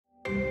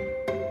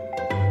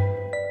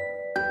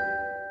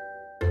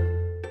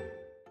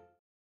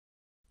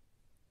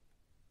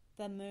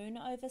The Moon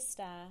Over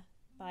Star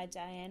by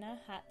Diana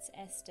Hutz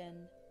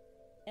Aston.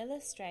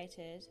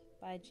 Illustrated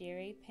by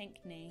Jerry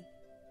Pinkney.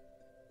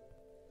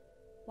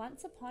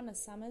 Once upon a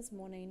summer's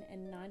morning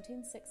in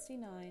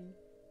 1969,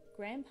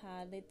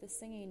 Grandpa led the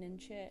singing in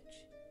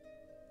church,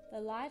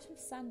 the light of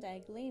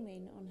Sunday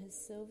gleaming on his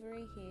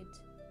silvery head.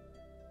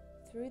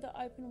 Through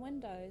the open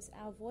windows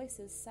our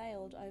voices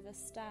sailed over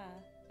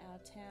Star, our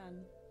town.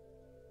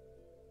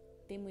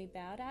 Then we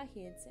bowed our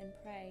heads and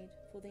prayed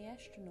for the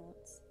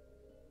astronauts,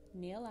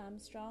 Neil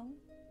Armstrong,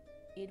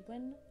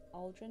 Edwin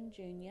Aldrin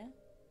Jr.,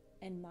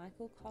 and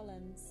Michael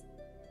Collins.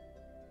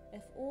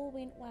 If all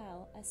went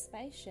well, a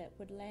spaceship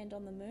would land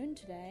on the moon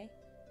today,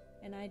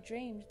 and I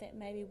dreamed that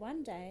maybe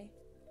one day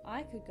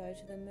I could go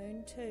to the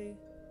moon too.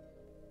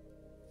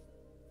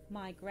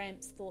 My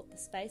Gramps thought the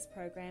space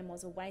program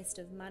was a waste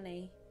of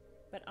money,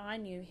 but I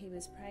knew he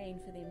was praying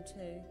for them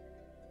too.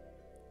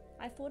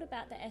 I thought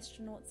about the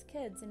astronauts'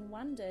 kids and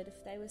wondered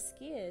if they were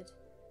scared.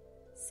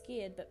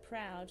 Scared but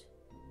proud.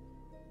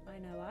 I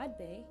know I'd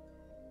be.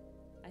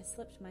 I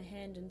slipped my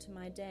hand into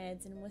my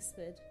dad's and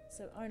whispered,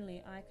 so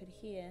only I could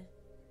hear,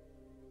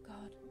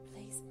 "God,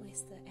 please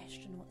bless the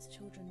astronauts'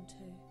 children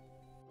too."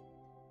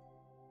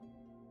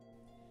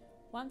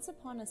 Once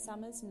upon a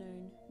summer's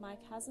noon, my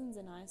cousins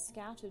and I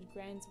scouted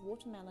Gran's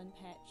watermelon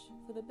patch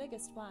for the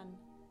biggest one.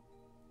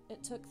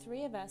 It took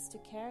 3 of us to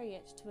carry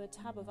it to a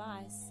tub of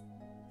ice,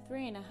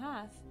 3 and a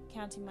half,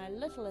 counting my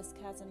littlest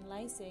cousin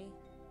Lacey.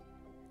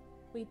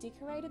 We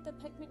decorated the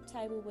picnic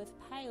table with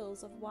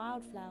pails of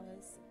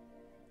wildflowers.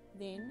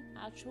 Then,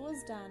 our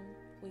chores done,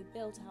 we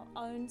built our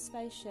own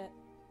spaceship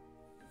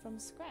from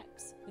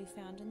scraps we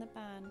found in the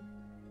barn.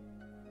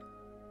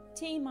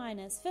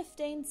 T-minus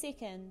 15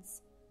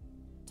 seconds.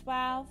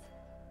 12,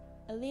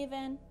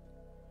 11,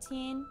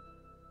 10,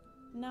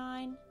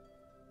 9.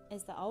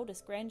 As the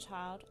oldest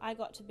grandchild, I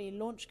got to be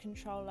launch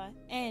controller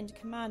and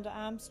Commander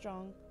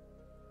Armstrong.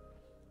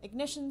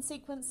 Ignition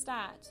sequence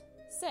start.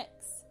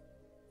 6,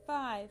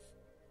 5,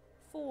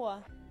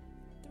 4,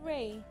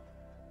 3,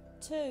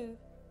 2,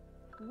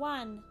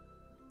 1,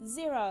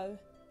 0.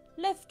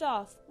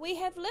 Liftoff! We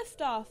have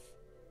liftoff!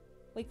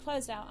 We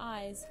closed our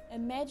eyes,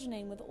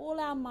 imagining with all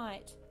our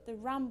might the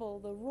rumble,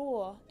 the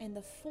roar, and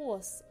the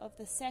force of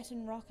the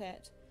Saturn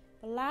rocket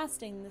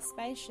blasting the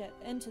spaceship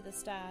into the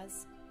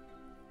stars.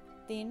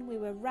 Then we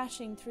were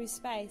rushing through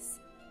space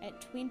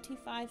at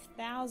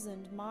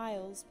 25,000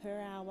 miles per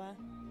hour.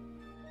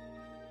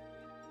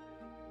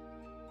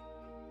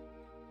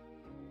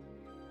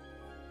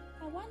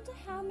 "I wonder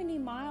how many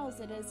miles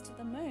it is to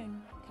the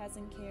moon,"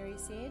 Cousin Carrie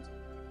said.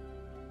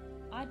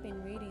 I'd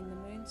been reading the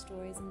moon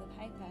stories in the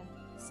paper,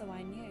 so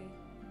I knew.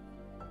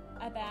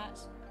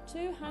 "About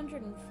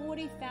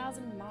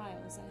 240,000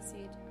 miles, I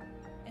said,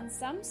 "and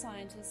some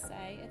scientists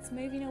say it's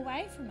moving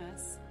away from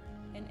us,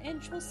 an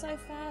inch or so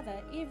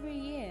farther every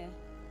year."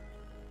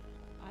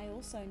 I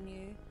also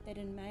knew that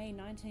in May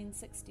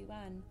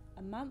 1961,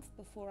 a month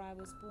before I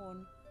was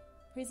born,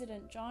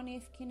 President John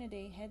F.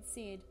 Kennedy had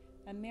said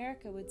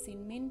America would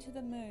send men to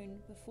the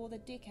moon before the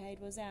decade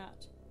was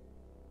out.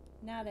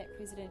 Now that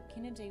President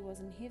Kennedy was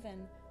in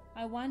heaven,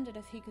 I wondered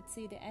if he could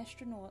see the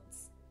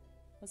astronauts.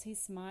 Was he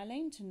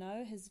smiling to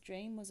know his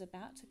dream was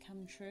about to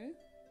come true?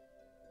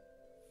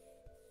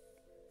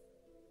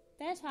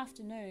 That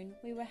afternoon,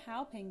 we were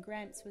helping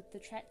Gramps with the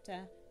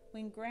tractor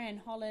when Gran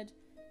hollered,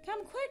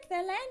 "Come quick,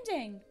 they're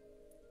landing!"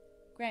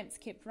 Gramps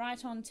kept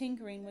right on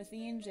tinkering with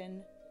the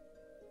engine.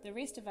 The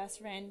rest of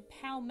us ran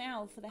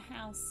pell-mell for the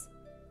house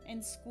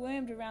and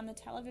squirmed around the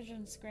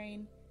television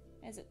screen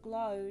as it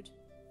glowed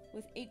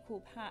with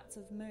equal parts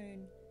of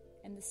moon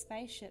and the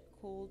spaceship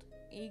called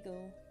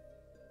Eagle.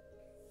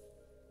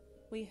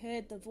 We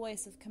heard the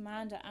voice of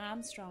Commander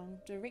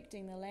Armstrong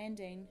directing the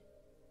landing.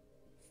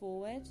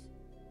 "Forward,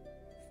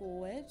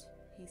 forward,"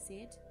 he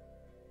said.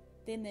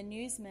 Then the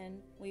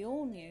newsman we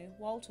all knew,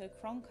 Walter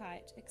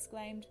Cronkite,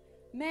 exclaimed,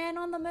 "Man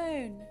on the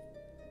moon!"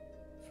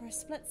 For a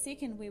split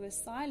second we were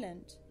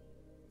silent.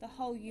 The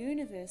whole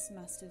universe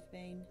must have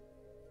been,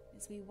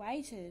 as we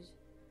waited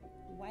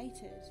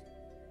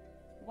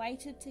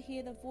to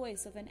hear the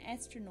voice of an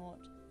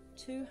astronaut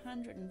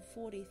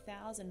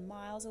 240,000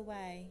 miles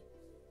away.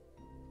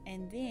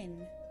 And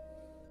then,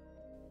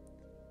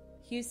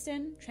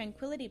 "Houston,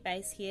 Tranquility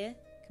Base here,"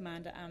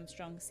 Commander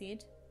Armstrong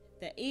said.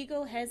 "The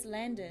Eagle has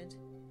landed."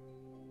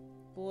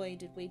 Boy,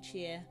 did we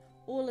cheer,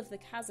 all of the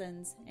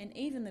cousins and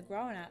even the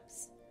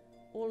grown-ups,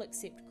 all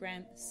except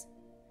Gramps.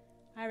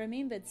 I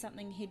remembered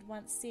something he'd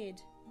once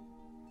said.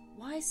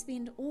 "Why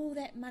spend all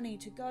that money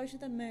to go to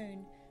the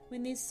moon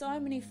when there's so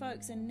many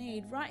folks in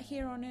need right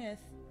here on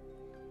Earth?"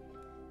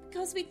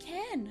 "Because we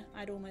can,"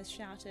 I'd almost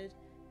shouted,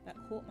 but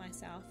caught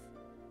myself.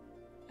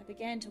 I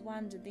began to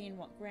wonder then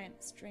what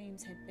Gramps'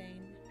 dreams had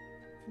been.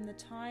 From the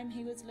time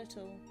he was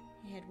little,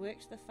 he had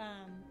worked the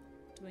farm,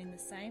 doing the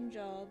same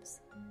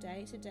jobs,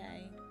 day to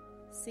day,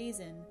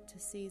 season to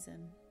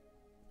season.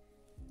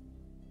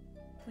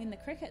 When the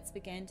crickets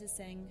began to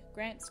sing,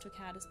 Gramps took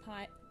out his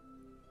pipe.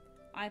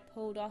 I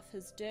pulled off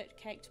his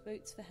dirt-caked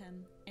boots for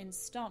him and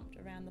stomped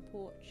around the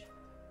porch.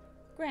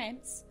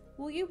 "Gramps,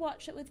 Will you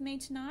watch it with me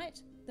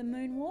tonight, the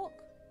moonwalk?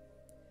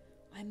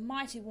 I'm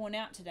mighty worn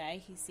out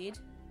today, he said,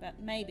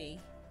 but maybe.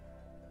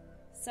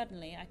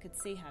 Suddenly I could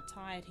see how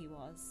tired he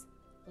was.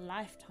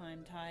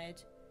 Lifetime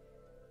tired.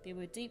 There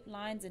were deep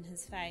lines in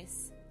his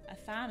face, a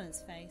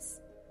farmer's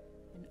face,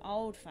 an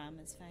old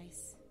farmer's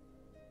face.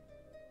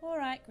 All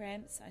right,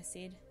 Gramps, I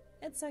said.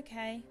 It's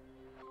okay.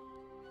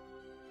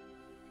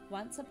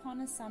 Once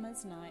upon a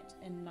summer's night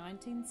in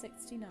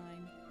 1969,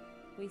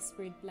 we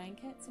spread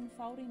blankets and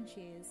folding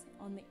chairs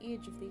on the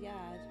edge of the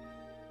yard,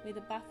 where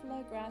the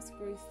buffalo grass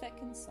grew thick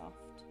and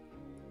soft.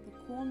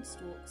 The corn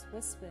stalks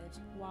whispered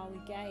while we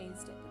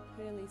gazed at the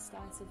pearly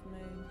slice of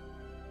moon,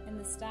 and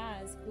the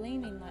stars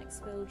gleaming like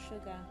spilled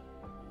sugar.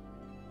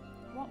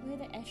 What were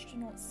the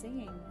astronauts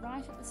seeing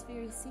right at this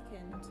very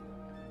second?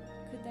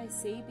 Could they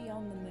see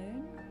beyond the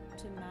moon,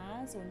 to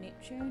Mars or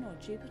Neptune or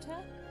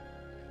Jupiter?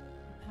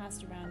 I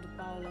passed around a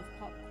bowl of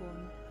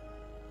popcorn.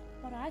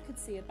 What I could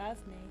see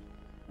above me,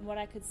 and what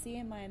I could see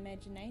in my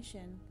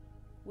imagination,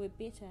 were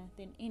better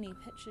than any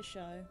picture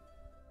show.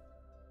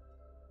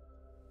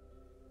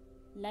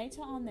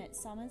 Later on that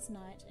summer's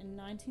night in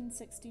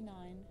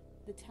 1969,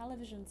 the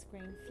television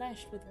screen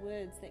flashed with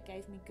words that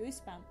gave me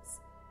goosebumps.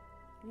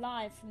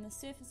 Live from the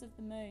surface of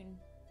the moon.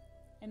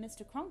 And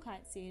Mr.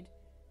 Cronkite said,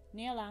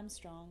 Neil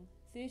Armstrong,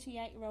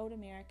 38-year-old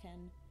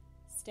American,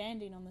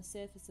 standing on the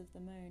surface of the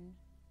moon,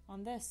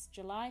 on this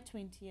July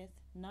 20th,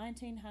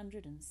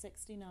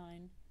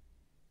 1969.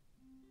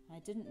 I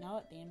didn't know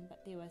it then,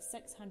 but there were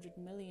 600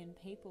 million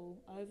people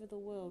over the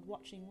world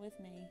watching with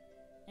me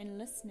and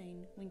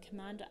listening when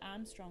Commander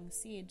Armstrong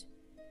said,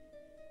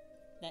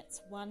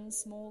 "That's one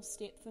small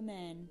step for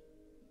man,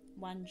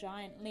 one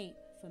giant leap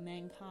for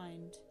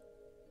mankind."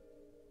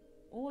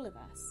 All of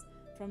us,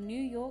 from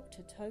New York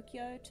to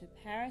Tokyo to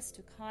Paris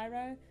to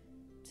Cairo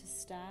to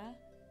Star,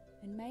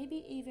 and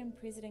maybe even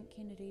President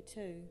Kennedy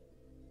too,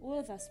 all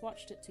of us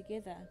watched it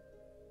together,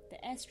 the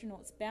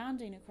astronauts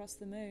bounding across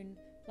the moon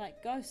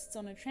like ghosts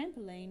on a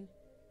trampoline.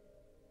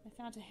 I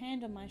felt a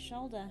hand on my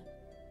shoulder.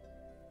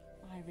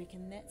 I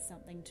reckon that's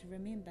something to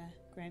remember,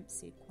 Gramps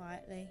said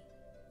quietly.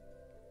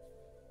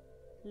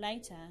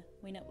 Later,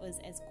 when it was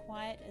as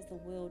quiet as the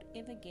world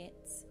ever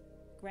gets,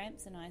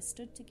 Gramps and I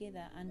stood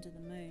together under the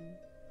moon.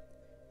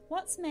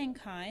 What's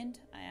mankind?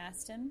 I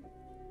asked him.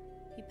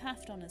 He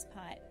puffed on his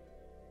pipe.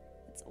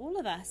 It's all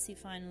of us, he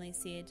finally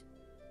said.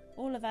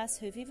 All of us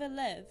who've ever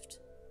lived,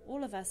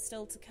 all of us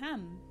still to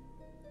come.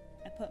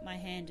 I put my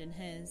hand in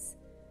his.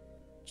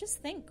 Just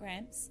think,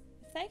 Gramps,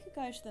 if they could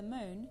go to the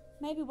moon,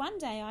 maybe one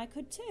day I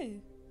could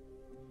too.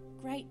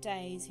 Great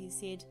days, he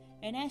said,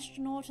 an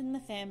astronaut in the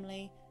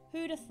family,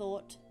 who'd have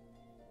thought?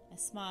 I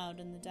smiled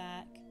in the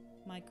dark.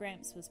 My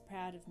Gramps was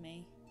proud of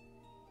me.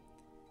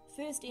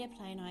 First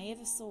airplane I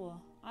ever saw,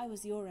 I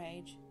was your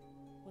age,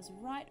 was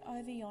right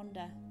over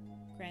yonder,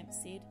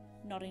 Gramps said,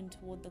 nodding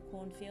toward the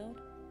cornfield.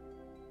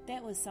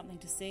 That was something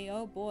to see,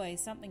 oh boy,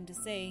 something to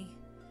see.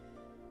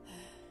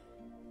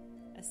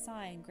 A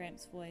sigh in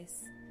Gramps'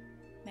 voice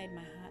made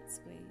my heart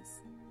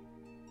squeeze.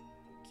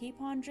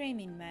 Keep on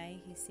dreaming, May,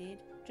 he said.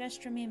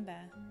 Just remember,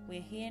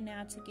 we're here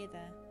now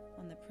together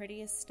on the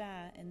prettiest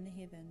star in the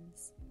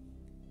heavens.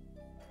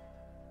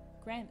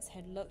 Gramps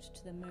had looked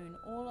to the moon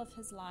all of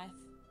his life.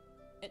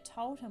 It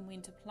told him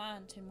when to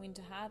plant and when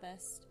to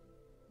harvest,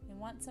 and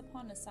once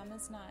upon a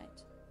summer's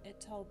night, it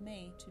told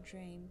me to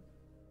dream.